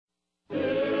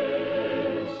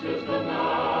is the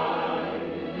night,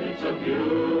 it's a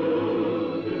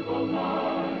beautiful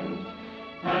night,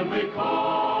 and we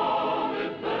call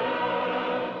it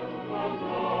Belvedere.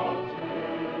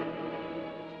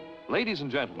 Ladies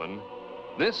and gentlemen,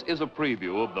 this is a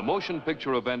preview of the motion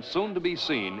picture event soon to be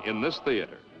seen in this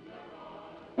theater.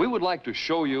 We would like to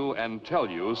show you and tell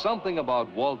you something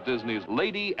about Walt Disney's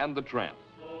Lady and the Tramp.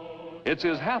 It's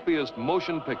his happiest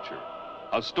motion picture,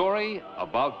 a story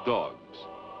about dogs.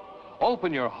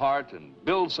 Open your heart and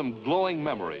build some glowing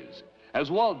memories as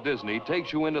Walt Disney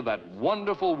takes you into that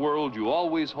wonderful world you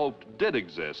always hoped did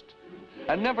exist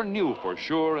and never knew for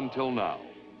sure until now,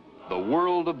 the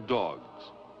world of dogs.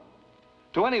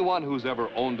 To anyone who's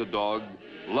ever owned a dog,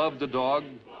 loved a dog,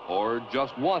 or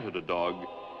just wanted a dog,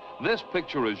 this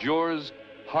picture is yours,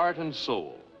 heart and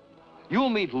soul. You'll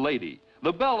meet Lady,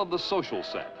 the belle of the social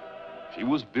set. She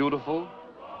was beautiful,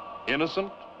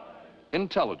 innocent,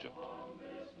 intelligent.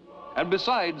 And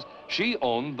besides, she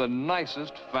owned the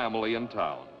nicest family in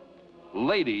town.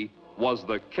 Lady was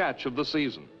the catch of the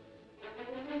season.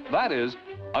 That is,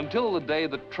 until the day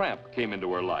that Tramp came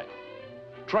into her life.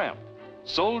 Tramp,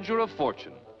 soldier of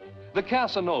fortune, the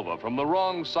Casanova from the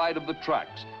wrong side of the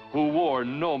tracks who wore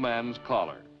no man's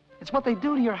collar. It's what they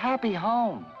do to your happy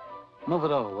home. Move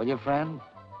it over, will you, friend?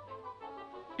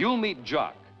 You'll meet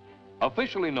Jock,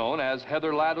 officially known as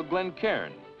Heather Ladd of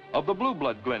Glencairn, of the Blue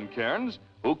Blood Glencairns,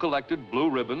 who collected blue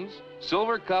ribbons,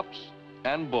 silver cups,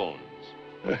 and bones.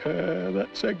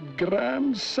 That's a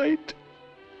grand sight.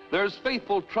 There's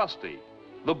faithful Trusty,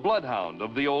 the bloodhound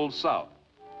of the Old South,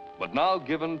 but now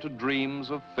given to dreams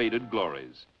of faded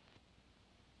glories.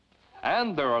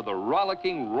 And there are the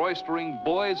rollicking, roistering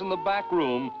boys in the back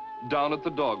room down at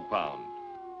the dog pound.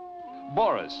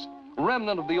 Boris,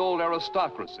 remnant of the old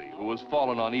aristocracy who has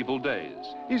fallen on evil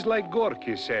days. He's like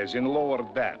Gorky says in Lower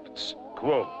Depths,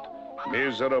 quote,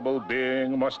 miserable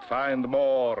being must find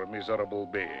more miserable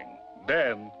being.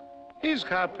 Then he's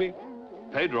happy.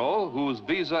 Pedro, whose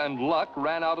visa and luck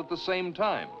ran out at the same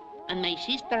time. And my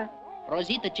sister,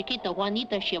 Rosita Chiquita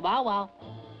Juanita Chihuahua.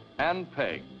 And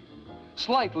Peg,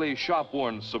 slightly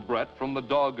shop-worn soubrette from the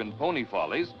Dog and Pony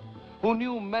Follies, who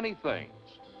knew many things.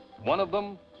 One of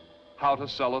them, how to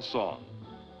sell a song.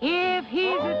 If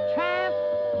he's a tramp,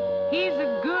 he's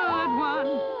a good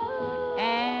one,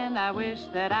 and I wish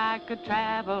that I could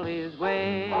travel his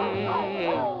way.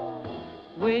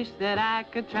 Wish that I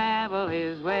could travel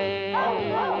his way.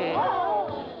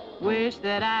 Wish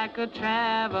that I could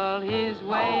travel his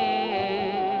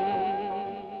way.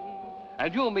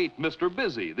 And you'll meet Mr.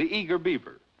 Busy, the eager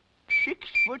beaver.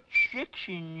 6'6"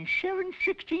 and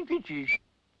 7/16 inches.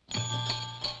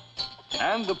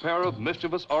 And a pair of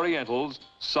mischievous Orientals,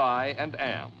 Cy and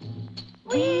Am.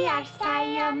 We are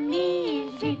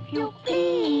Siamese, if you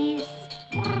please.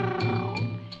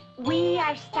 We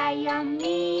are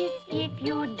Siamese, if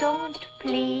you don't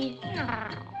please.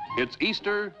 It's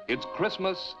Easter, it's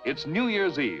Christmas, it's New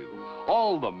Year's Eve.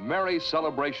 All the merry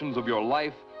celebrations of your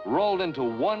life rolled into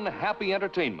one happy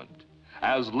entertainment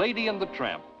as Lady and the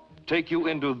Tramp take you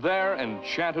into their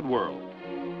enchanted world.